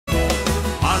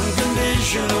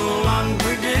Sensational,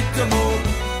 unpredictable.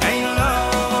 Ain't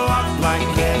love a lot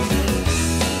like that?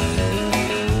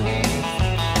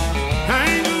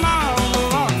 Ain't love a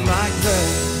lot like that?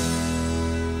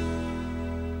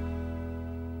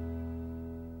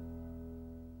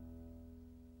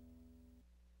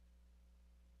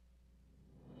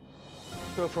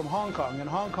 So from Hong Kong. In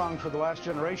Hong Kong, for the last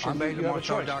generation, you have a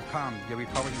choice. I'm the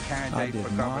Republican candidate I did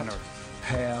for not governor.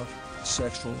 have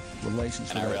sexual relations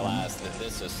And with I that woman. realized that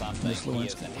this is something Miss he is Lewinsky. We're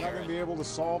not going to inherent. be able to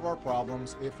solve our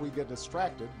problems if we get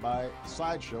distracted by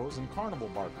sideshows and carnival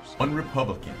barkers. One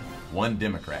Republican, one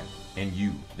Democrat, and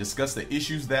you discuss the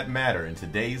issues that matter in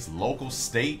today's local,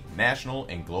 state, national,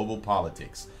 and global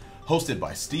politics. Hosted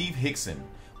by Steve Hickson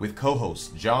with co-hosts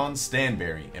John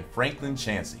Stanberry and Franklin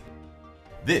Chansey.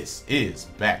 This is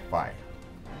Backfire.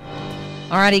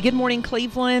 Alrighty, good morning,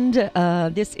 Cleveland.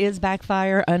 This is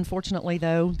Backfire. Unfortunately,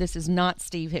 though, this is not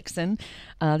Steve Hickson.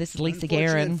 This is Lisa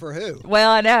Geren. For who?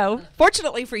 Well, I know.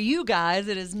 Fortunately for you guys,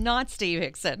 it is not Steve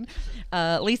Hickson.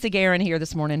 Lisa Geren here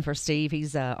this morning for Steve.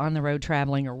 He's on the road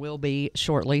traveling, or will be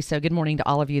shortly. So good morning to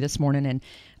all of you this morning,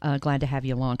 and glad to have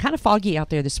you along. Kind of foggy out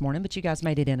there this morning, but you guys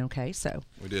made it in okay. So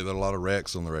We did a lot of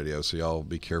wrecks on the radio, so y'all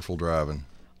be careful driving.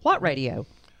 what radio?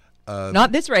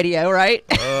 Not this radio, right?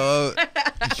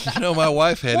 My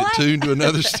wife had it tuned to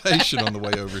another station on the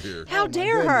way over here. How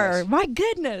dare her? My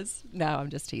goodness. No, I'm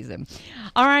just teasing.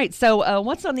 All right. So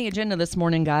what's on the agenda this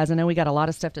morning, guys? I know we got a lot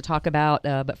of stuff to talk about.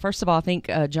 But first of all, I think,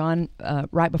 John,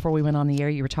 right before we went on the air,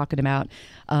 you were talking about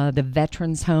the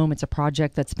Veterans Home. It's a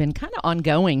project that's been kind of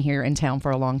ongoing here in town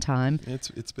for a long time.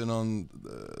 It's been on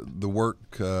the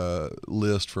work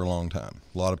list for a long time.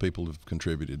 A lot of people have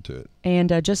contributed to it.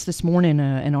 And just this morning,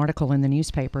 an article in the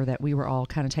newspaper that we were all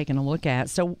kind of taking a look at.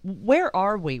 So where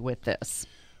are we with this?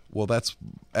 Well, that's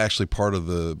actually part of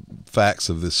the facts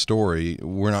of this story.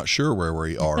 We're not sure where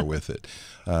we are with it.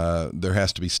 There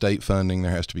has to be state funding.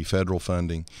 There has to be federal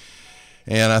funding.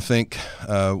 And I think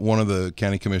one of the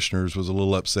county commissioners was a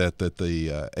little upset that the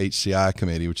HCI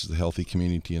committee, which is the Healthy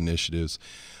Community Initiatives,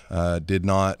 did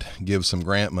not give some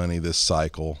grant money this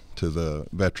cycle to the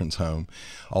Veterans Home,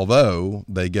 although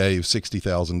they gave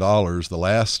 $60,000 the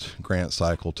last grant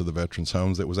cycle to the Veterans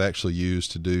Homes that was actually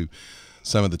used to do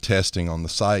some of the testing on the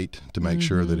site to make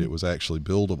sure that it was actually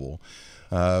buildable.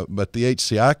 But the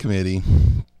HCI committee,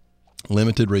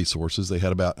 limited resources. They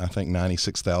had about, I think,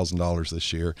 $96,000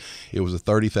 this year. It was a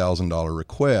 $30,000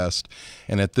 request.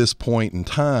 And at this point in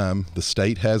time, the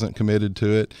state hasn't committed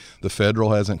to it. The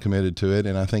federal hasn't committed to it.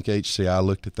 And I think HCI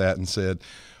looked at that and said,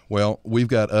 well, we've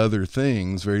got other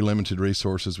things, very limited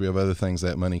resources. We have other things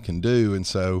that money can do. And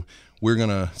so we're going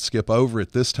to skip over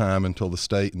it this time until the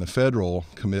state and the federal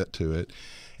commit to it.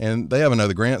 And they have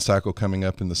another grant cycle coming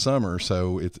up in the summer,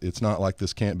 so it's not like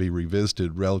this can't be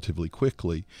revisited relatively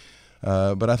quickly.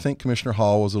 But I think Commissioner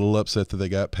Hall was a little upset that they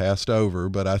got passed over,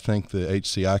 but I think the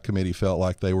HCI committee felt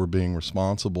like they were being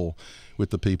responsible with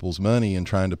the people's money and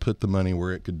trying to put the money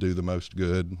where it could do the most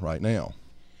good right now.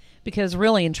 Because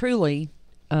really and truly,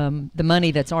 the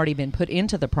money that's already been put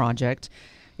into the project,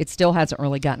 it still hasn't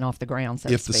really gotten off the ground, so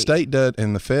to If the speak. state does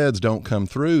and the feds don't come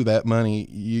through, that money,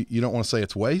 you don't want to say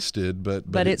it's wasted,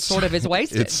 but it sort of is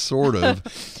wasted. It's sort of,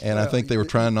 and I think they were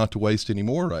trying not to waste any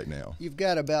more right now. You've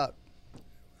got about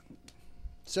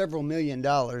several $1 million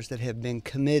that have been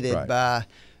committed Right. by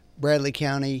Bradley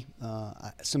County,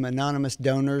 some anonymous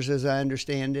donors, as I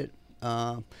understand it.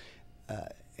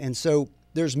 And so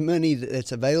there's money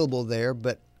that's available there,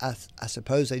 but I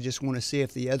suppose they just want to see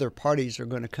if the other parties are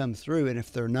going to come through, and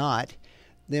if they're not,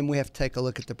 then we have to take a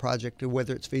look at the project and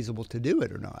whether it's feasible to do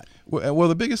it or not. Well,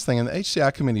 the biggest thing, and the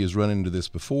HCI committee has run into this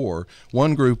before,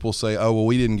 one group will say, oh, well,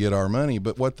 we didn't get our money,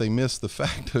 but what they miss the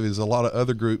fact of is a lot of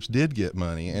other groups did get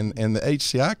money, and the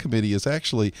HCI committee is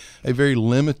actually a very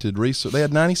limited resource. They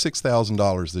had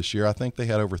 $96,000 this year. I think they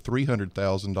had over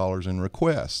 $300,000 in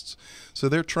requests. So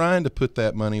they're trying to put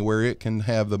that money where it can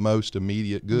have the most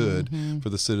immediate good for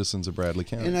the citizens of Bradley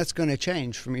County. And that's going to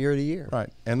change from year to year. Right.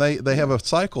 And they have a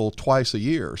cycle twice a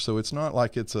year, so it's not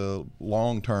like it's a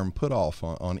long-term put-off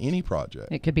on any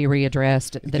project. It could be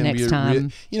readdressed the next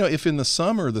time. If in the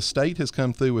summer the state has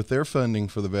come through with their funding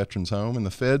for the Veterans Home and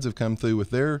the feds have come through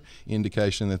with their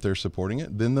indication that they're supporting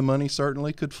it, then the money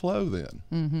certainly could flow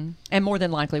then. And more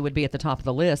than likely would be at the top of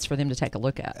the list for them to take a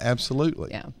look at.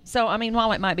 Absolutely. Yeah. So, I mean,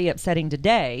 while it might be upsetting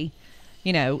today,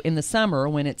 in the summer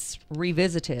when it's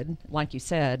revisited, like you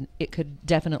said, it could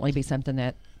definitely be something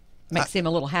that makes him a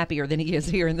little happier than he is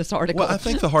here in this article. Well, I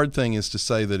think the hard thing is to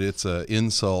say that it's an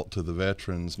insult to the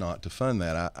veterans not to fund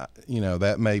that.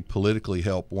 That may politically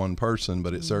help one person,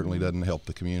 but it certainly doesn't help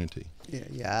the community.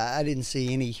 Yeah, I didn't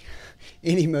see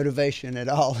any motivation at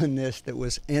all in this that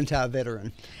was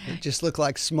anti-veteran. It just looked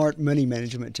like smart money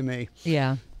management to me.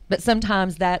 Yeah. But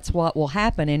sometimes that's what will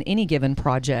happen in any given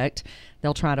project.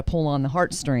 They'll try to pull on the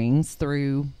heartstrings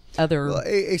through other... Well,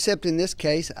 except in this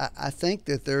case, I think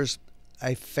that there's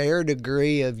a fair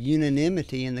degree of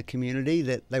unanimity in the community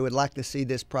that they would like to see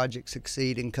this project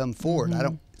succeed and come forward. I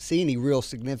don't see any real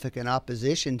significant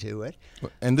opposition to it.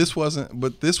 And this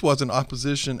wasn't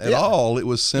opposition at all. It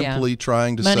was simply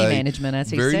trying to money say management, as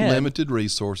he very said. limited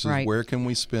resources. Right. Where can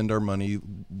we spend our money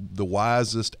the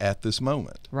wisest at this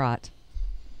moment? Right.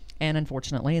 And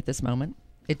unfortunately, at this moment,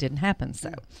 it didn't happen.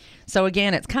 So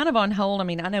again, it's kind of on hold. I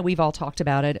mean, I know we've all talked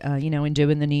about it, in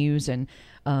doing the news, and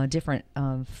different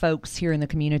folks here in the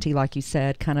community, like you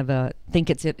said, kind of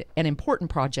think it's an important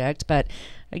project. But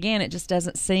again, it just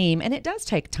doesn't seem, and it does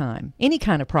take time. Any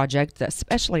kind of project,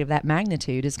 especially of that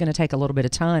magnitude, is going to take a little bit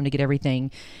of time to get everything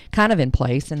kind of in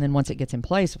place. And then once it gets in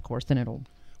place, of course, then it'll...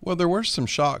 Well, there were some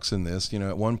shocks in this.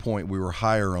 At one point we were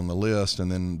higher on the list,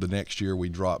 and then the next year we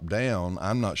dropped down.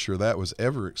 I'm not sure that was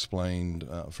ever explained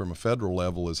from a federal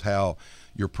level as how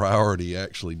your priority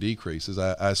actually decreases.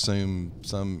 I assume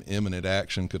some imminent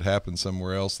action could happen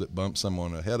somewhere else that bumps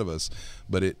someone ahead of us,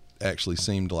 but it actually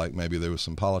seemed like maybe there was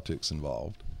some politics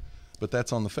involved. But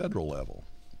that's on the federal level.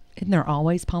 Isn't there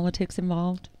always politics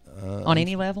involved? On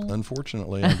any level?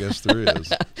 Unfortunately, I guess there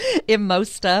is. In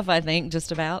most stuff, I think, just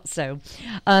about. So,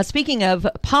 speaking of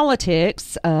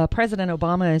politics, President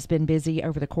Obama has been busy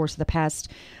over the course of the past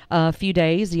few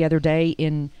days. The other day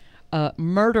in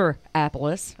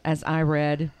Murderapolis, as I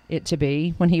read it to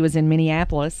be, when he was in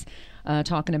Minneapolis,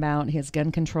 talking about his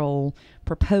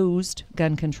proposed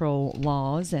gun control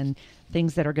laws and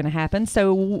things that are going to happen.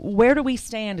 So where do we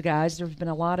stand, guys? There's been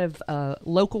a lot of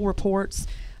local reports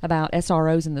about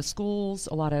SROs in the schools,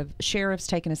 a lot of sheriffs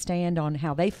taking a stand on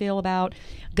how they feel about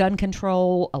gun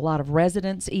control, a lot of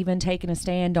residents even taking a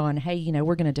stand on, hey,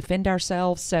 we're going to defend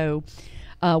ourselves. So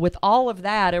with all of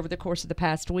that over the course of the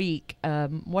past week,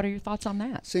 what are your thoughts on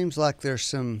that? Seems like there's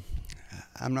some,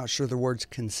 I'm not sure the word's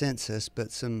consensus,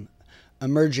 but some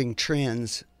emerging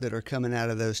trends that are coming out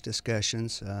of those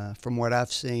discussions. From what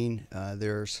I've seen,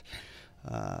 there's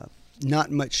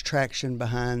not much traction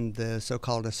behind the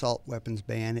so-called assault weapons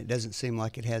ban. It doesn't seem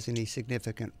like it has any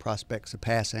significant prospects of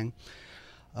passing.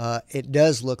 It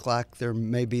does look like there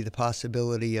may be the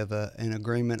possibility of an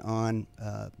agreement on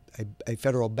a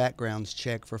federal backgrounds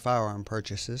check for firearm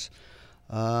purchases.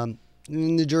 And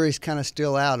the jury's kind of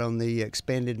still out on the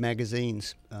expanded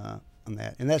magazines on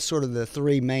that. And that's sort of the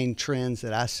three main trends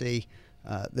that I see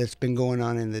that's been going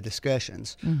on in the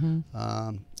discussions.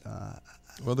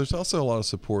 Well, there's also a lot of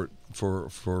support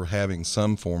for having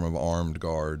some form of armed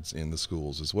guards in the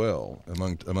schools as well,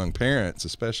 among parents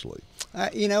especially.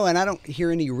 And I don't hear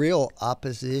any real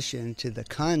opposition to the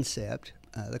concept.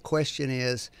 The question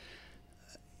is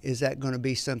that going to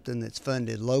be something that's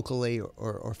funded locally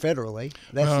or federally?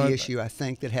 That's the issue, I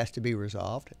think, that has to be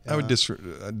resolved. I would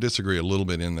disagree a little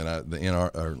bit in that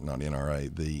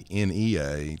the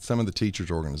NEA, some of the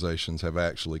teachers' organizations have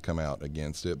actually come out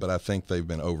against it, but I think they've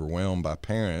been overwhelmed by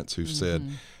parents who've said,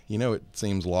 it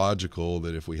seems logical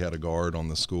that if we had a guard on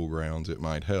the school grounds, it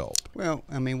might help. Well,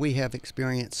 I mean, we have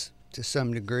experience to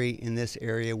some degree in this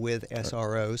area with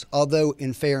SROs, although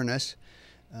in fairness,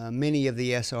 many of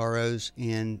the SROs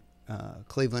in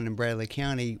Cleveland and Bradley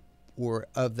County were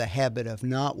of the habit of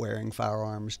not wearing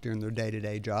firearms during their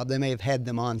day-to-day job. They may have had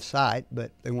them on site,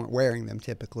 but they weren't wearing them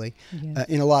typically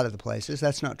in a lot of the places.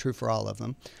 That's not true for all of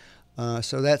them.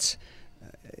 So that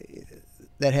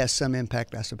has some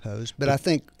impact, I suppose. But I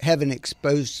think having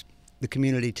exposed the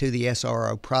community to the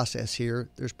SRO process here,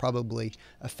 there's probably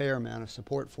a fair amount of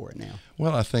support for it now.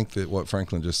 Well, I think that what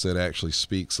Franklin just said actually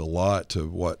speaks a lot to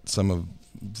what some of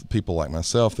people like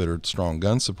myself that are strong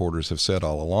gun supporters have said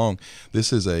all along.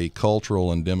 This is a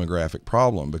cultural and demographic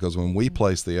problem, because when we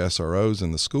placed the SROs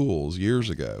in the schools years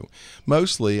ago,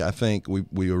 mostly I think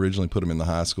we originally put them in the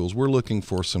high schools. We're looking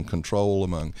for some control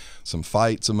among some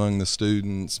fights among the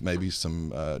students, maybe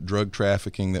some drug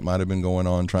trafficking that might have been going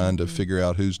on, trying to figure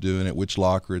out who's doing it, which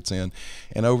locker it's in.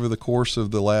 And over the course of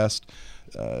the last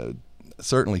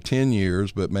certainly 10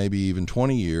 years, but maybe even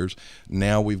 20 years,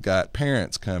 now we've got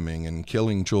parents coming and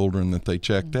killing children that they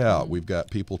checked out. We've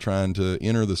got people trying to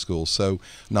enter the schools. So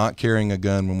not carrying a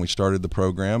gun when we started the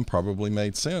program probably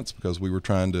made sense, because we were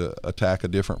trying to attack a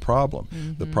different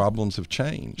problem. The problems have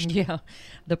changed. Yeah,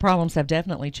 the problems have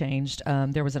definitely changed.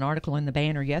 There was an article in the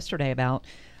Banner yesterday about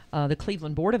the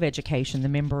Cleveland Board of Education. The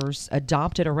members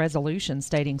adopted a resolution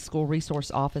stating school resource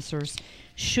officers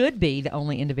should be the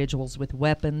only individuals with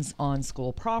weapons on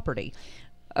school property.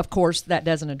 of course, that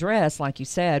doesn't address, like you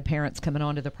said, parents coming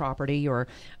onto the property, or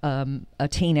a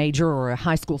teenager or a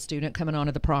high school student coming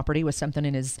onto the property with something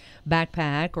in his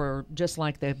backpack, or just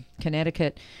like the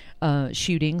Connecticut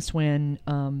shootings when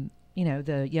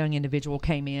the young individual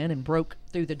came in and broke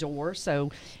through the door.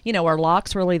 So, are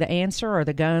locks really the answer? Are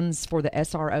the guns for the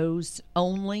SROs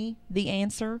only the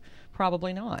answer?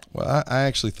 Probably not. Well, I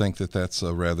actually think that that's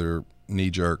a rather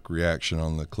knee-jerk reaction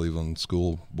on the Cleveland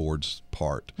School Board's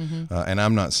part. And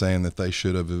I'm not saying that they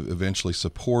should have eventually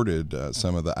supported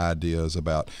some of the ideas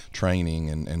about training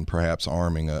and perhaps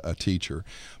arming a teacher.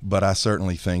 But I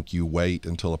certainly think you wait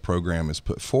until a program is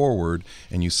put forward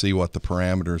and you see what the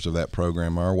parameters of that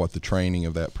program are, what the training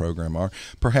of that program are.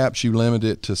 Perhaps you limit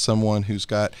it to someone who's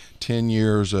got 10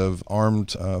 years of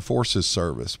armed forces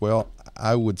service. Well,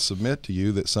 I would submit to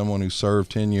you that someone who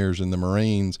served 10 years in the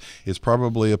Marines is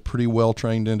probably a pretty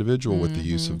well-trained individual with the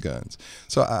use of guns.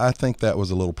 So I think that was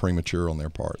a little premature on their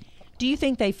part. Do you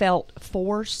think they felt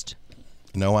forced?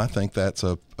 No, I think that's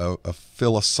a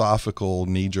philosophical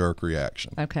knee-jerk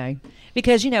reaction. Okay.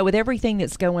 Because, with everything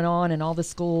that's going on in all the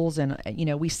schools, and,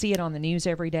 we see it on the news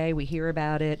every day, we hear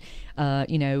about it,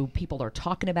 people are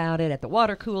talking about it at the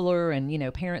water cooler,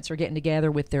 and, parents are getting together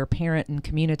with their parent and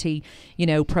community,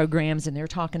 programs, and they're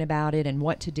talking about it and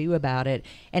what to do about it.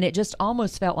 And it just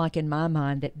almost felt like, in my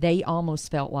mind, that they almost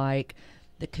felt like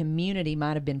the community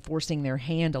might have been forcing their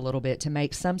hand a little bit to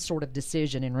make some sort of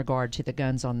decision in regard to the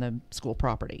guns on the school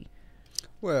property.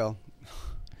 Well,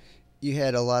 you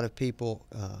had a lot of people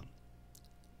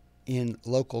in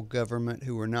local government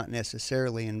who were not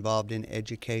necessarily involved in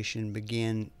education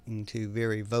beginning to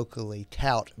very vocally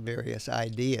tout various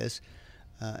ideas.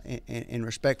 And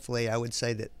respectfully, I would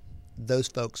say that those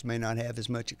folks may not have as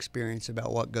much experience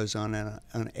about what goes on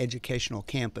an educational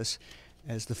campus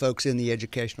as the folks in the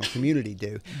educational community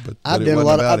do. But it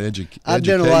wasn't about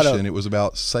education. It was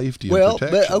about safety and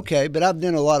protection. But I've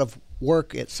done a lot of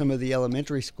work at some of the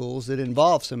elementary schools that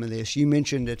involve some of this. You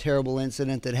mentioned a terrible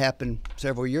incident that happened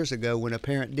several years ago when a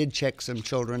parent did check some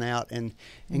children out and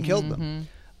killed them.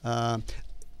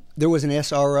 There was an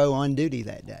SRO on duty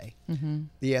that day.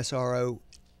 The SRO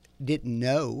didn't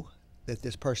know that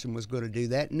this person was going to do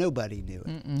that. Nobody knew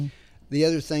it. The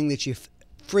other thing that you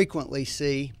frequently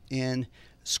see in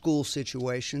school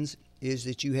situations is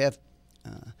that you have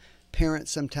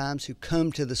parents sometimes who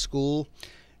come to the school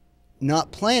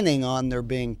not planning on there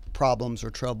being problems or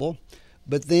trouble,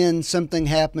 but then something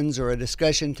happens or a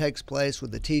discussion takes place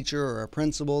with a teacher or a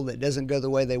principal that doesn't go the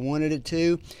way they wanted it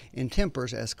to, and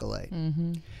tempers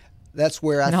escalate. That's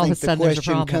where I think the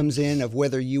question comes in of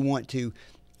whether you want to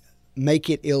make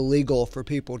it illegal for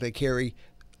people to carry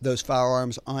those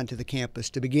firearms onto the campus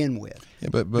to begin with. Yeah,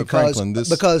 but Franklin, this,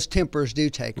 because tempers do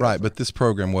take over. Right, but this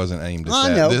program wasn't aimed at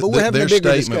that. I know, but we're having a bigger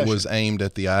Their statement discussion. was aimed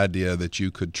at the idea that you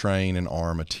could train and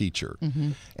arm a teacher.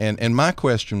 And my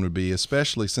question would be,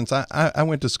 especially since I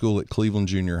went to school at Cleveland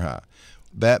Junior High,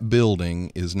 that building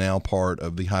is now part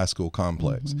of the high school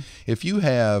complex. If you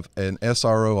have an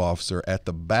SRO officer at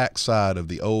the back side of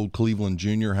the old Cleveland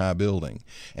Junior High building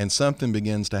and something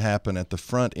begins to happen at the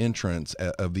front entrance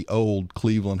of the old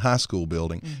Cleveland High School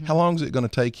building, how long is it going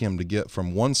to take him to get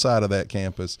from one side of that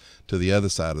campus to the other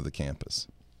side of the campus?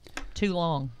 Too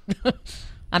long.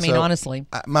 I mean, honestly.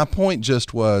 My point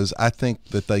just was, I think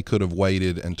that they could have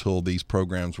waited until these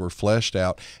programs were fleshed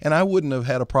out, and I wouldn't have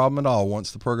had a problem at all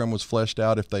once the program was fleshed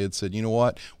out if they had said, you know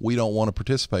what, we don't want to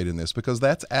participate in this, because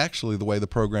that's actually the way the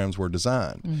programs were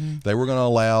designed. They were going to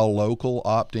allow local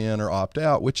opt-in or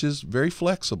opt-out, which is very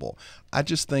flexible. I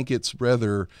just think it's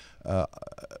rather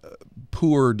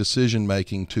poor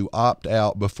decision-making to opt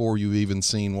out before you've even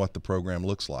seen what the program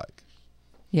looks like.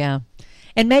 Yeah.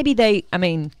 And maybe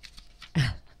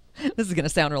this is going to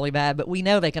sound really bad, but we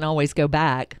know they can always go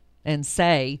back and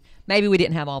say, maybe we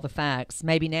didn't have all the facts.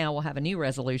 Maybe now we'll have a new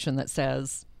resolution that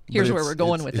says, here's where we're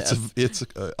going with this. It's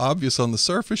obvious on the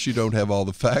surface you don't have all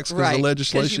the facts because the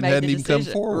legislation hadn't even come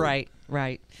forward.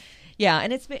 Right. Yeah,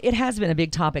 and it has been a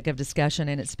big topic of discussion,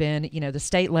 and it's been, the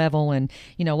state level and,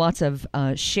 lots of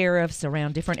sheriffs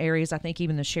around different areas. I think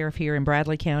even the sheriff here in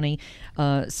Bradley County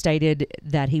stated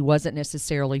that he wasn't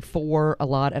necessarily for a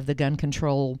lot of the gun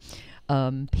control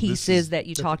pieces that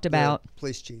you talked about.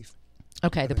 Police chief.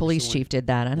 Okay, the police chief did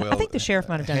that. And I think the sheriff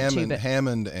might have done it too. But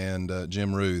Hammond and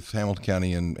Jim Ruth, Hamilton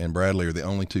County and Bradley are the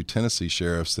only two Tennessee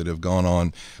sheriffs that have gone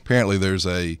on. Apparently there's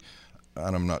a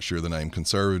I'm not sure the name,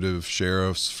 Conservative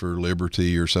Sheriffs for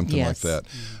Liberty or something Yes. like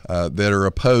that, that are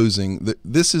opposing.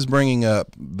 This is bringing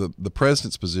up, the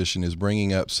president's position is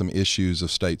bringing up some issues of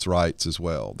states' rights as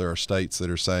well. There are states that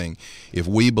are saying if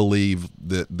we believe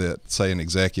that say, an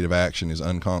executive action is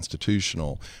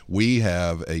unconstitutional, we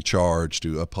have a charge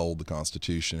to uphold the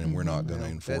Constitution, and we're not going to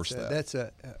enforce that. That's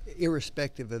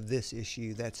irrespective of this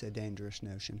issue, that's a dangerous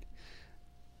notion.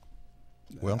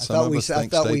 Well, some of us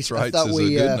think states' rights is a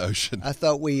good notion. I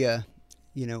thought we,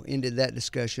 ended that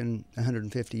discussion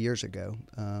 150 years ago.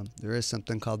 There is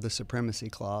something called the Supremacy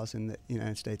Clause in the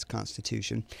United States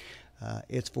Constitution.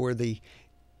 It's for the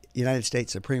United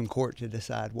States Supreme Court to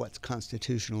decide what's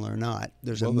constitutional or not.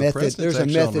 There's a method. There's a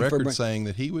method on record for saying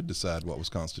that he would decide what was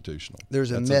constitutional.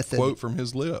 There's a That's method. A quote from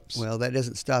his lips. Well, that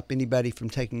doesn't stop anybody from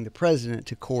taking the president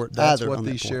to court. That's either what on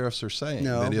these that point. sheriffs are saying.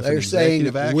 No, that if they're an saying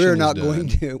executive action we're is not done, going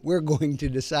to. We're going to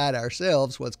decide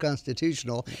ourselves what's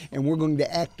constitutional, and we're going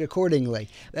to act accordingly.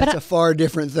 That's a far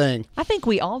different thing. I think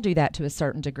we all do that to a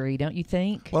certain degree, don't you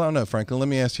think? Well, I don't know, Franklin. Let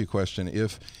me ask you a question.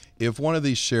 If one of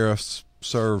these sheriffs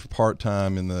served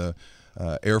part-time in the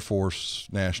Air Force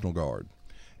National Guard,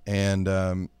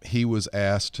 and he was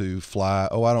asked to fly,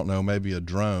 I don't know, maybe a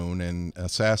drone and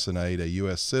assassinate a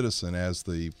U.S. citizen, as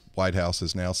the White House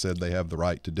has now said they have the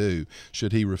right to do,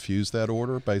 should he refuse that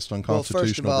order based on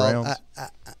constitutional grounds?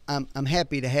 I'm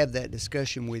happy to have that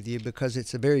discussion with you, because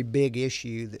it's a very big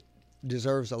issue that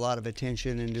deserves a lot of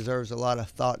attention and deserves a lot of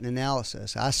thought and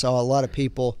analysis. I saw a lot of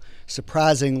people,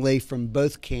 surprisingly, from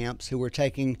both camps who were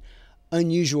taking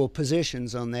unusual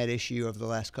positions on that issue over the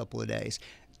last couple of days.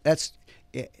 That's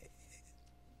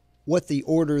what the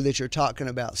order that you're talking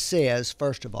about says.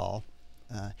 First of all,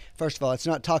 it's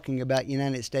not talking about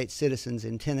United States citizens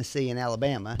in Tennessee and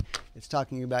Alabama. It's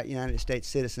talking about United States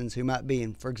citizens who might be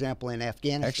for example, in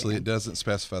Afghanistan. Actually, it doesn't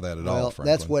specify that at all, Well,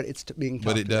 Franklin. that's what it's being talked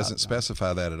about. But it doesn't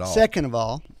specify that at all. Second of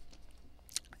all,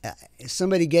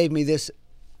 somebody gave me this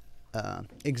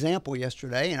example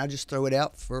yesterday, and I just throw it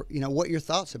out for what your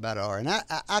thoughts about it are. And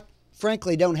I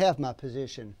frankly don't have my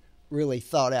position really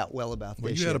thought out well about this.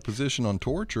 Well, you had a position on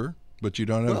torture, but you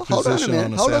don't have a hold position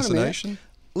on Hold assassination.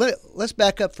 Let's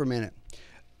back up for a minute.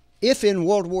 If in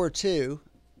World War II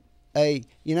a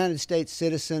United States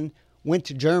citizen went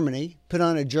to Germany, put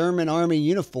on a German army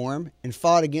uniform, and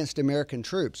fought against American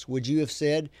troops, would you have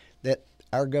said that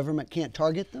our government can't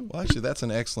target them? Well, actually, that's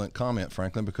an excellent comment,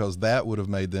 Franklin, because that would have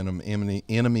made them an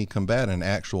enemy combatant, an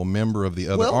actual member of the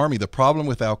other army. The problem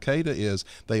with Al-Qaeda is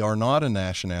they are not a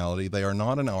nationality. They are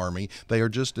not an army. They are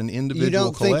just an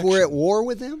individual collection. You don't think we're at war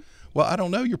with them? Well, I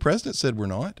don't know. Your president said we're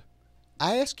not.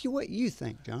 I ask you what you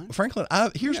think, John. Franklin,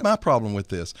 here's my problem with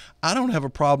this. I don't have a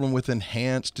problem with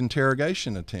enhanced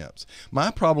interrogation attempts.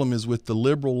 My problem is with the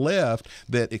liberal left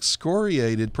that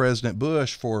excoriated President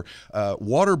Bush for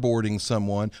waterboarding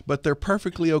someone, but they're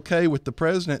perfectly okay with the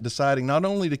president deciding not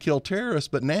only to kill terrorists,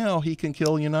 but now he can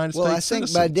kill United States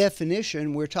citizens. Well, I think by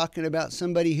definition, we're talking about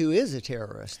somebody who is a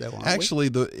terrorist, though, aren't we?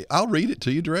 Actually, I'll read it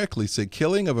to you directly. It said,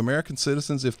 killing of American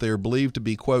citizens if they are believed to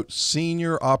be, quote,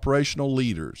 senior operational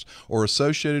leaders or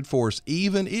associated force,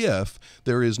 even if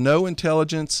there is no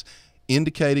intelligence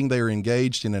indicating they are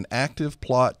engaged in an active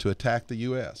plot to attack the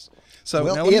U.S. So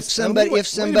well, if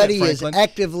somebody is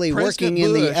actively working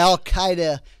in the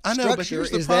Al-Qaeda structure,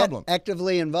 is that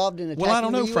actively involved in attacking the U.S.? Well, I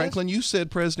don't know, Franklin. You said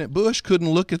President Bush couldn't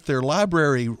look at their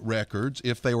library records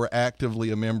if they were actively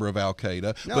a member of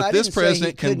Al-Qaeda, no, but this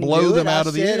president can blow them out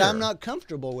of the air. I'm not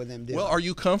comfortable with him doing it. Well, are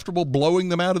you comfortable blowing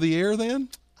them out of the air then?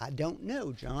 I don't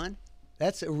know, John.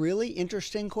 That's a really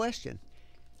interesting question.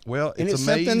 Well, it's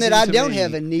something that I don't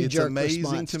have a knee-jerk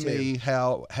response to. It's amazing to me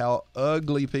how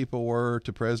ugly people were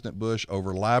to President Bush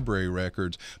over library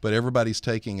records, but everybody's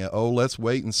taking let's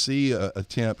wait and see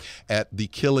attempt at the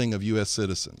killing of U.S.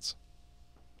 citizens.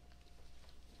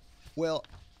 Well,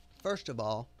 first of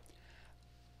all,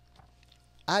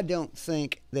 I don't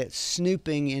think that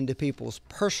snooping into people's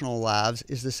personal lives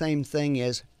is the same thing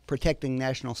as protecting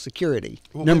national security,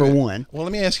 number one. Well,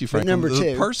 let me ask you, Franklin, number two,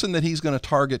 the person that he's going to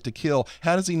target to kill,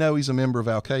 how does he know he's a member of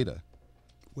Al-Qaeda?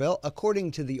 Well,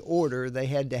 according to the order, they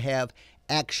had to have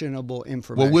actionable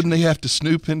information. Well, wouldn't they have to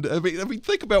snoop into? I mean,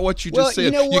 think about what you just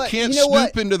said. You can't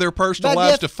snoop into their personal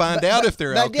lives to find out if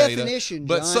they're Al-Qaeda. By definition,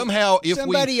 but John, somehow, if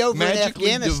somebody we over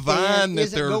magically in divine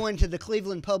that they're going to the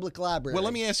Cleveland Public Library. Well,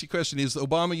 let me ask you a question: is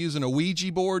Obama using a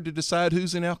Ouija board to decide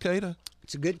who's in Al-Qaeda?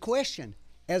 It's a good question.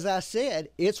 As I said,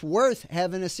 it's worth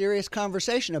having a serious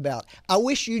conversation about. I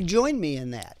wish you'd join me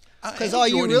in that. Because all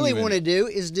you really want to do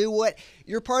is do what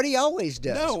your party always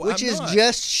does, which is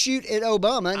just shoot at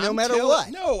Obama no matter what.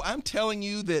 No, I'm telling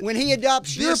you that when he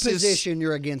adopts your position,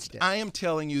 you're against it. I am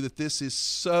telling you that this is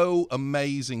so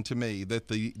amazing to me that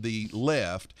the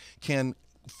left can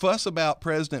fuss about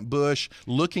President Bush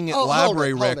looking at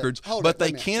library records, but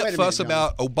they can't fuss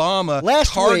about Obama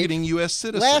targeting U.S.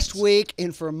 citizens. Last week,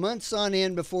 and for months on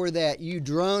end before that, you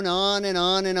drone on and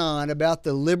on and on about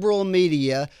the liberal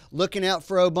media looking out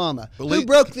for Obama. Who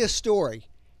broke this story?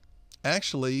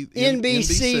 Actually,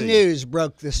 NBC News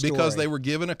broke the story. Because they were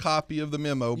given a copy of the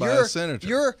memo by a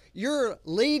senator. Your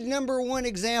lead #1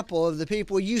 example of the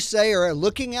people you say are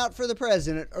looking out for the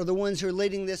president are the ones who are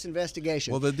leading this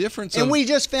investigation. Well, the difference and we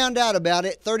just found out about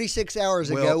it 36 hours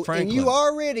ago, Franklin, and you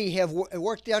already have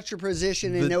worked out your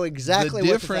position and know exactly what the facts are.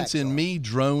 The difference in me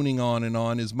droning on and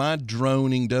on is my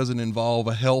droning doesn't involve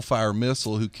a Hellfire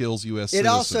missile who kills U.S. citizens. It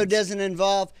also doesn't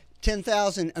involve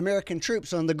 10,000 American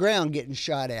troops on the ground getting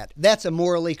shot at. That's a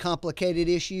morally complicated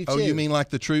issue, too. Oh, you mean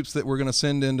like the troops that we're going to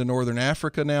send into northern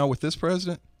Africa now with this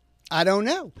president? I don't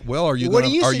know. Well, are you going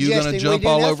to jump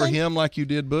all over him like you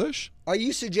did Bush? Are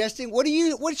you suggesting?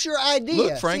 What's your idea?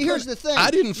 Look, Franklin, here's the thing. I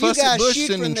didn't fuss at Bush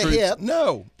sending troops. Hip,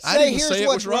 no, I didn't say it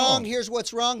was wrong. Here's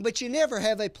what's wrong, but you never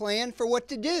have a plan for what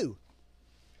to do.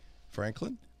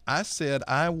 Franklin, I said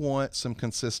I want some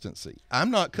consistency. I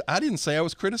didn't say I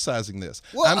was criticizing this.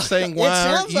 Well, I'm saying why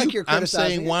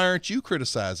aren't you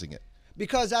criticizing it?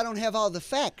 Because I don't have all the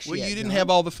facts yet. Well, you didn't John. have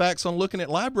all the facts on looking at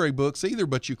library books either,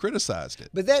 but you criticized it.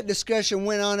 But that discussion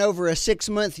went on over a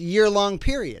 6-month, year-long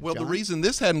period. Well, John. the reason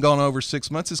this hadn't gone over 6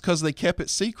 months is because they kept it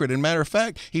secret. And matter of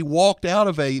fact, he walked out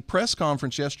of a press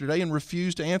conference yesterday and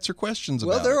refused to answer questions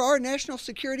about it. Well, there are national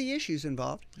security issues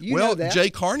involved. You know that.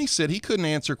 Jay Carney said he couldn't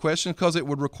answer questions because it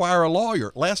would require a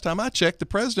lawyer. Last time I checked, the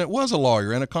president was a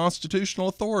lawyer and a constitutional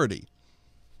authority.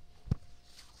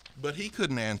 But he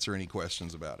couldn't answer any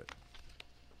questions about it.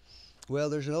 Well,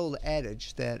 there's an old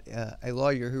adage that a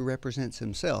lawyer who represents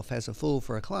himself has a fool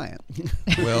for a client.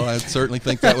 Well, I certainly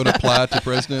think that would apply to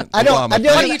President What Obama.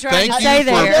 are you trying to say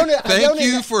there? Thank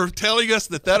you for telling us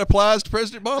that applies to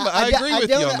President Obama. I agree with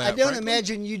you on that. I don't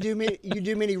imagine you do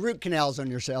many root canals on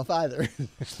yourself either.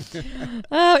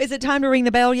 Oh, is it time to ring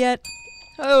the bell yet?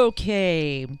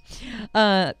 Okay.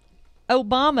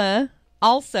 Obama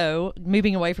also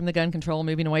moving away from the gun control,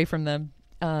 moving away from the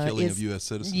killing of U.S.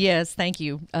 citizens. Yes, thank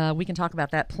you. We can talk about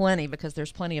that plenty because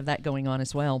there's plenty of that going on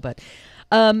as well. But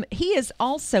he is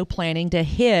also planning to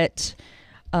hit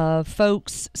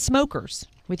smokers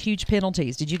with huge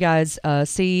penalties. Did you guys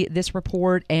see this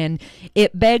report? And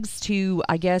it begs to,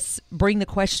 I guess, bring the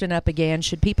question up again.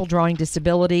 Should people drawing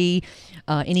disability,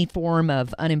 any form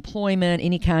of unemployment,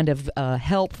 any kind of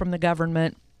help from the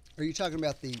government? Are you talking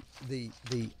about the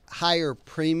higher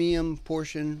premium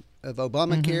portion of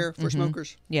Obamacare for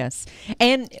smokers? Yes.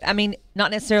 And, I mean,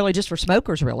 not necessarily just for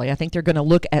smokers, really. I think they're going to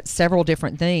look at several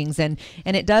different things. And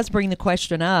it does bring the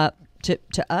question up to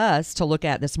us to look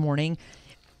at this morning.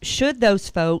 Should those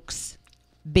folks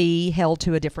be held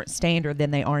to a different standard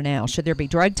than they are now? Should there be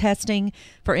drug testing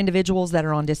for individuals that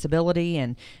are on disability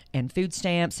and food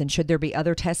stamps? And should there be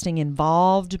other testing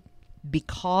involved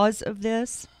because of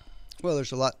this? Well,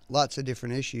 there's lots of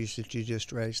different issues that you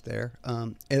just raised there.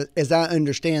 As I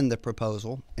understand the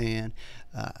proposal, and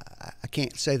I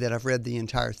can't say that I've read the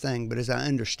entire thing, but as I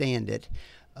understand it,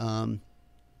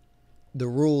 the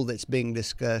rule that's being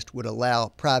discussed would allow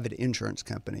private insurance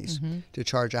companies to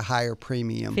charge a higher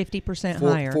premium, 50%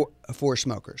 higher for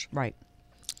smokers. Right.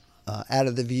 Out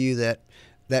of the view that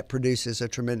produces a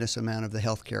tremendous amount of the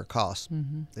health care costs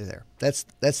there. That's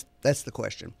the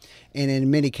question. And in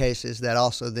many cases, that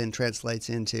also then translates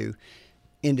into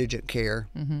indigent care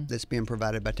that's being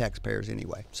provided by taxpayers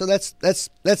anyway. So that's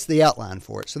the outline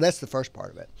for it. So that's the first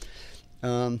part of it.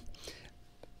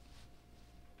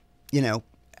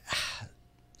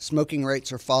 Smoking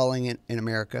rates are falling in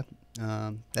America.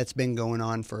 That's been going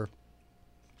on for,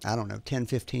 10,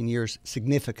 15 years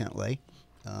significantly.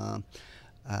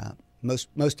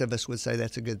 Most of us would say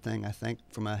that's a good thing, I think,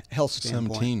 from a health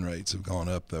standpoint. Some teen rates have gone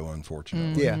up, though,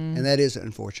 unfortunately. Yeah, and that is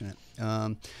unfortunate.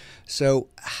 So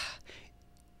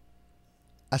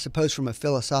I suppose from a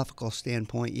philosophical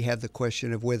standpoint, you have the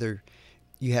question of whether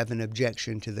you have an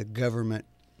objection to the government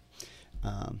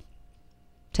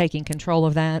taking control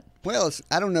of that. Well,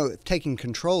 I don't know if taking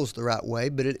control is the right way,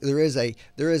 but there is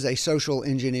a social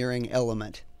engineering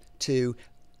element to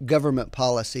government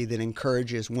policy that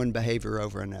encourages one behavior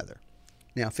over another.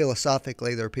 Now,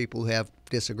 philosophically, there are people who have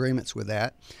disagreements with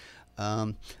that.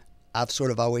 I've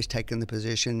sort of always taken the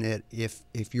position that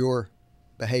if your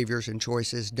behaviors and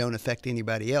choices don't affect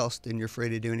anybody else, then you're free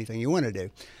to do anything you want to do.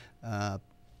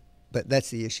 But that's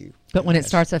the issue. But when it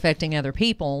starts affecting other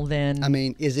people, then I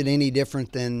mean, is it any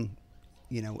different than,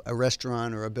 you know, a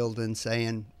restaurant or a building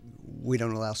saying we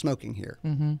don't allow smoking here?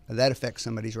 Mm-hmm. That affects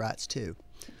somebody's rights too.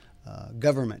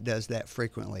 Government does that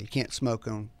frequently. You can't smoke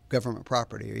on government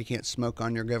property, or you can't smoke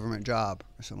on your government job,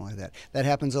 or something like that. That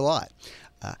happens a lot.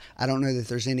 I don't know that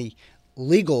there's any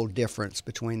legal difference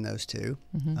between those two,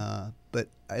 but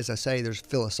as I say, there's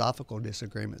philosophical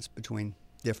disagreements between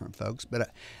different folks. But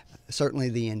certainly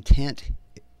the intent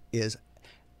is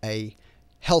a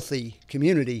healthy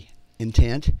community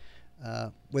intent,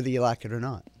 whether you like it or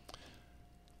not.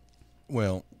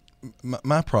 Well,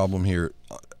 my problem here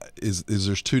is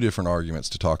there's two different arguments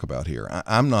to talk about here.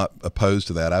 I'm not opposed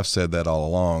to that. I've said that all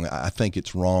along. I think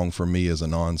it's wrong for me as a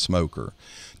non-smoker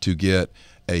to get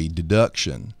a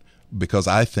deduction, because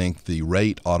I think the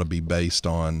rate ought to be based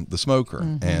on the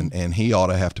smoker, and he ought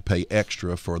to have to pay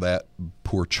extra for that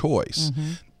poor choice.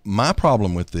 My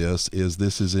problem with this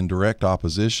is in direct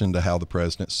opposition to how the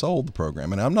president sold the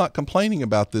program, and I'm not complaining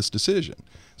about this decision.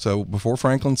 So before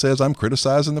Franklin says I'm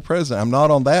criticizing the president, I'm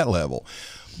not on that level.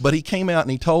 But he came out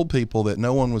and he told people that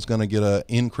no one was going to get an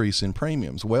increase in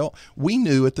premiums. Well, we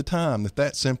knew at the time that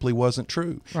that simply wasn't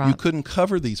true. Right. You couldn't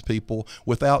cover these people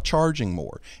without charging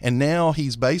more. And now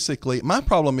he's basically, my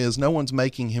problem is no one's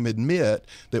making him admit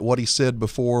that what he said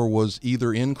before was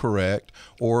either incorrect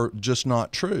or just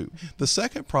not true. The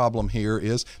second problem here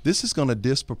is this is going to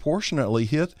disproportionately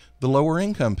hit the lower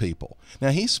income people.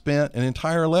 Now, he spent an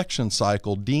entire election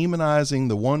cycle demonizing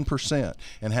the 1%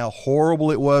 and how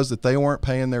horrible it was that they weren't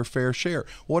paying their fair share.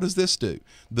 What does this do?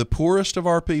 The poorest of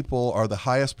our people are the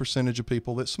highest percentage of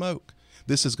people that smoke.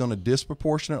 This is going to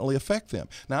disproportionately affect them.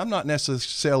 Now, I'm not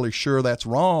necessarily sure that's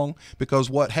wrong, because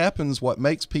what happens, what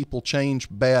makes people change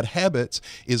bad habits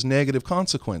is negative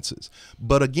consequences.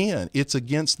 But again, it's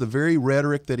against the very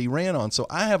rhetoric that he ran on. So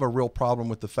I have a real problem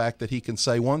with the fact that he can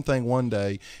say one thing one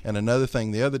day and another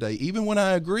thing the other day. Even when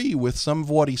I agree with some of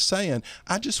what he's saying,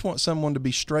 I just want someone to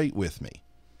be straight with me.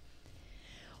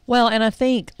 Well, and I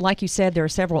think, like you said, there are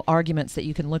several arguments that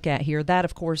you can look at here. That,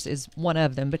 of course, is one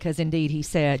of them, because indeed he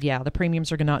said, yeah, the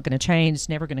premiums are not going to change. It's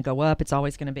never going to go up. It's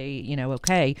always going to be, you know,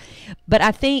 okay. But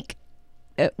I think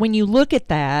when you look at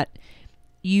that,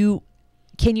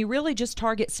 can you really just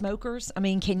target smokers? I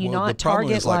mean, can you not the problem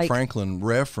target is, like Franklin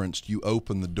referenced, you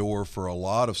open the door for a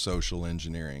lot of social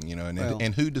engineering, you know,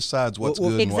 and who decides what's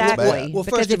good and what's bad? Well,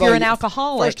 because if you're an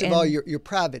alcoholic. First of all, your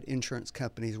private insurance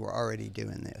companies were already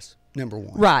doing this. Number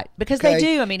one. Right, because they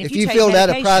do. I mean, if you take filled out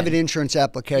a medication, private insurance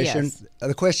application,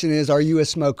 the question is, are you a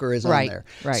smoker is on there.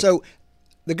 Right. So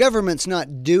the government's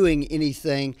not doing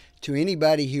anything to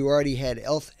anybody who already had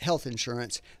health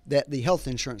insurance that the health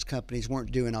insurance companies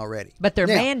weren't doing already. But they're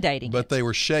mandating it. But they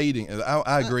were shading.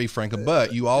 I agree, Franklin,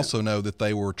 but you also know that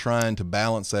they were trying to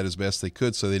balance that as best they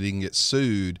could so they didn't get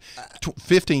sued.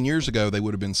 15 years ago, they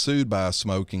would have been sued by a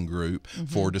smoking group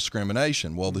for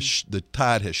discrimination. Well, the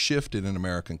tide has shifted in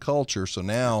American culture, so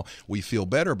now we feel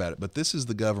better about it. But this is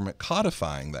the government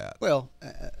codifying that. Well,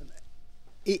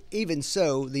 even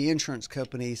so, the insurance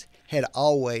companies had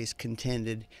always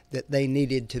contended that they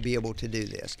needed to be able to do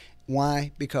this.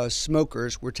 Why? Because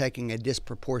smokers were taking a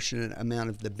disproportionate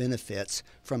amount of the benefits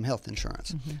from health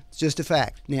insurance. It's just a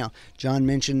fact. Now, John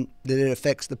mentioned that it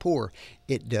affects the poor.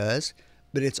 It does,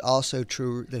 but it's also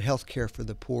true that health care for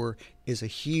the poor is a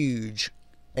huge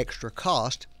extra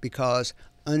cost, because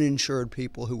uninsured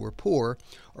people who were poor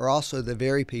are also the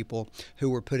very people who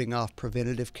were putting off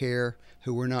preventative care,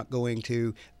 who were not going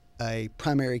to a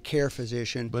primary care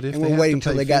physician, and were waiting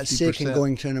until they got sick and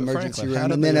going to an emergency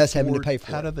room, and then us having to pay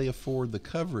for it. How do they afford the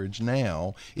coverage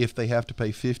now if they have to pay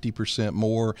 50%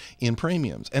 more in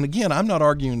premiums? And again, I'm not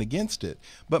arguing against it,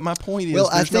 but my point is,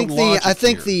 I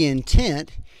think the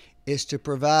intent is to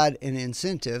provide an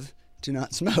incentive to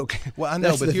not smoke. Well, I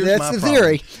know, but here's my problem.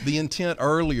 Theory. The intent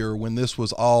earlier, when this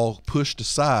was all pushed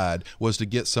aside, was to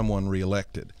get someone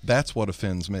reelected. That's what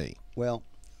offends me. Well,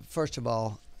 first of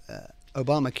all,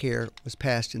 Obamacare was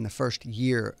passed in the first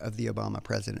year of the Obama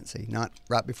presidency, not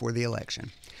right before the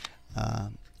election.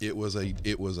 It was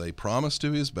a promise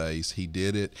to his base. He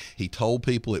did it. He told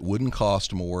people it wouldn't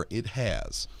cost more. It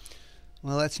has.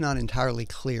 Well, that's not entirely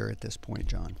clear at this point,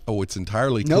 John. Oh, it's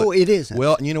entirely clear. No, it isn't.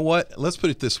 Well, you know what? Let's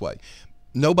put it this way.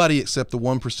 Nobody except the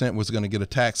 1% was going to get a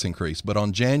tax increase. But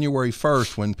on January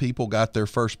 1st, when people got their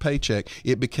first paycheck,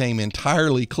 it became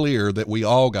entirely clear that we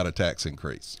all got a tax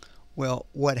increase. Well,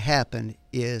 what happened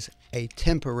is a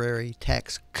temporary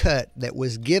tax cut that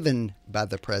was given by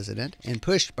the president and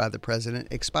pushed by the president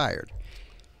expired.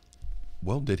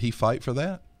 Well, did he fight for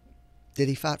that? Did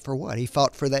he fight for what? He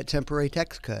fought for that temporary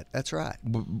tax cut. That's right.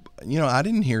 You know, I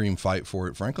didn't hear him fight for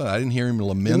it, frankly. I didn't hear him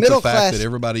lament the fact that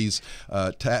everybody's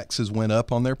taxes went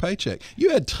up on their paycheck.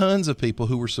 You had tons of people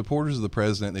who were supporters of the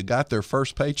president that got their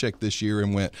first paycheck this year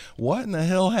and went, what in the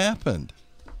hell happened?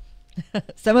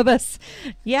 Some of us,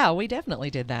 yeah, we definitely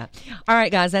did that. All right,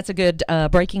 guys, that's a good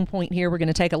breaking point here. We're going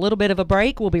to take a little bit of a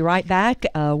break. We'll be right back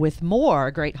with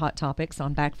more great hot topics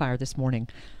on Backfire this morning.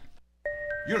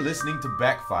 You're listening to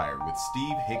Backfire with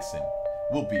Steve Hickson.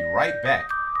 We'll be right back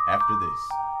after this.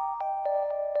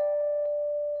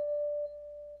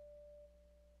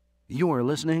 You are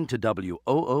listening to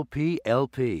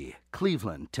WOOP-LP,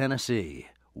 Cleveland, Tennessee.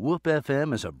 WOOP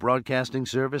FM is a broadcasting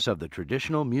service of the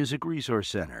Traditional Music Resource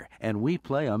Center, and we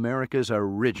play America's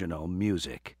original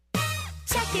music.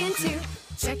 Check into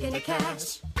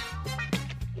cash.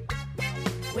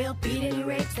 We'll beat any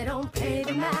rates that don't pay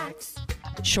the max.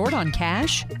 Short on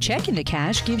cash? Check into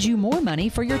Cash gives you more money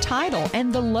for your title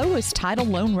and the lowest title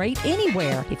loan rate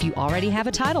anywhere. If you already have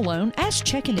a title loan, ask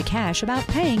Check into Cash about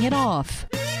paying it off.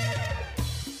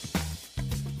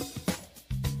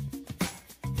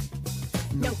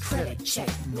 No credit check,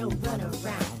 no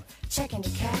runaround. Check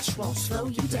into Cash won't slow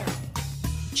you down.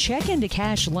 Check into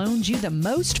Cash loans you the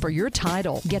most for your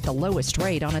title. Get the lowest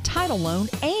rate on a title loan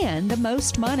and the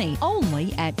most money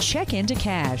only at Check into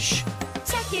Cash.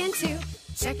 Check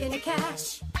into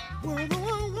Cash. We'll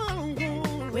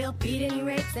beat any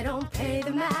rates that don't pay the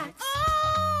max.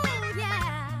 Oh,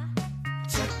 yeah.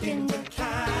 Check into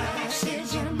Cash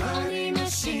is your money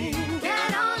machine.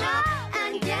 Get on up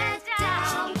and get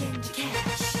down. Check into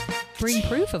Cash. Bring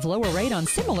proof of lower rate on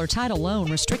similar title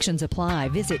loan. Restrictions apply.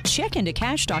 Visit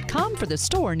checkintocash.com for the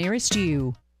store nearest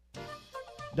you.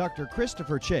 Dr.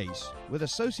 Christopher Chase, with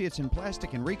Associates in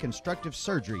Plastic and Reconstructive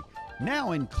Surgery,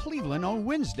 now in Cleveland on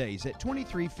Wednesdays at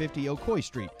 2350 Ocoee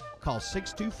Street. Call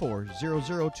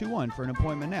 624-0021 for an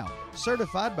appointment now.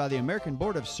 Certified by the American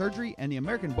Board of Surgery and the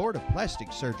American Board of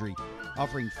Plastic Surgery.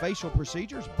 Offering facial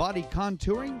procedures, body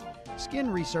contouring, skin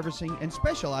resurfacing, and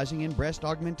specializing in breast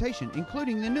augmentation,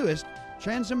 including the newest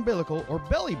transumbilical or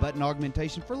belly button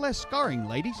augmentation for less scarring,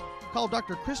 ladies. Call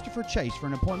Dr. Christopher Chase for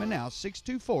an appointment now,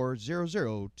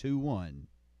 624-0021.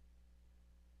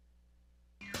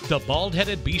 The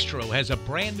Bald-Headed Bistro has a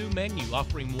brand new menu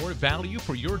offering more value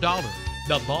for your dollar.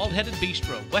 The Bald-Headed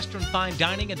Bistro, Western fine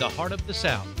dining in the heart of the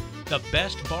South. The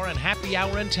best bar and happy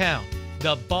hour in town.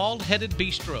 The Bald-Headed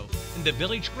Bistro in the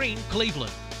Village Green,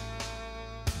 Cleveland.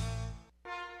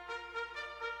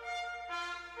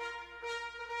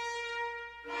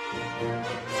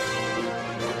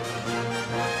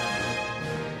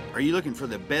 Are you looking for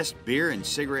the best beer and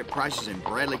cigarette prices in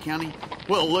Bradley County?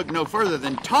 Well, look no further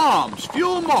than Tom's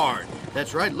Fuel Mart.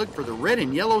 That's right, look for the red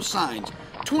and yellow signs.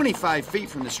 25 feet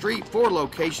from the street, 4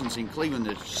 locations in Cleveland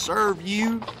to serve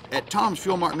you. At Tom's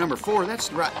Fuel Mart number 4,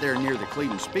 that's right there near the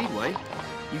Cleveland Speedway.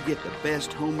 You get the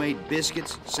best homemade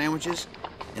biscuits, sandwiches,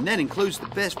 and that includes the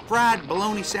best fried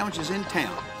bologna sandwiches in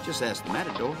town. Just ask the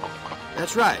Matador.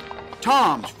 That's right,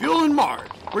 Tom's Fuel and Mart,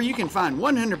 where you can find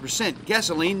 100%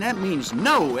 gasoline. That means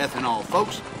no ethanol,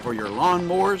 folks, for your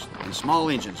lawnmowers and small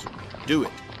engines. Do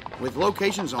it. With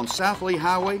locations on South Lee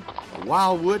Highway,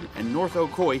 Wildwood, and North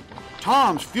Ocoee,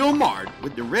 Tom's Fuel Mart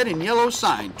with the red and yellow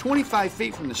sign 25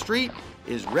 feet from the street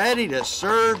is ready to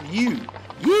serve you.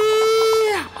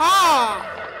 Yee-haw!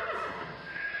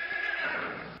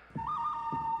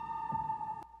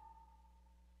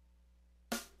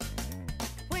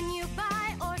 When you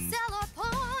buy or sell or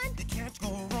pawn, You can't go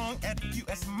wrong at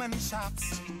U.S. Money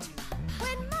Shops.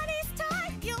 when money's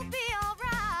tight, you'll be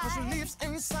alright. Cause relief's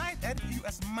inside at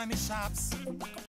U.S. Money Shops.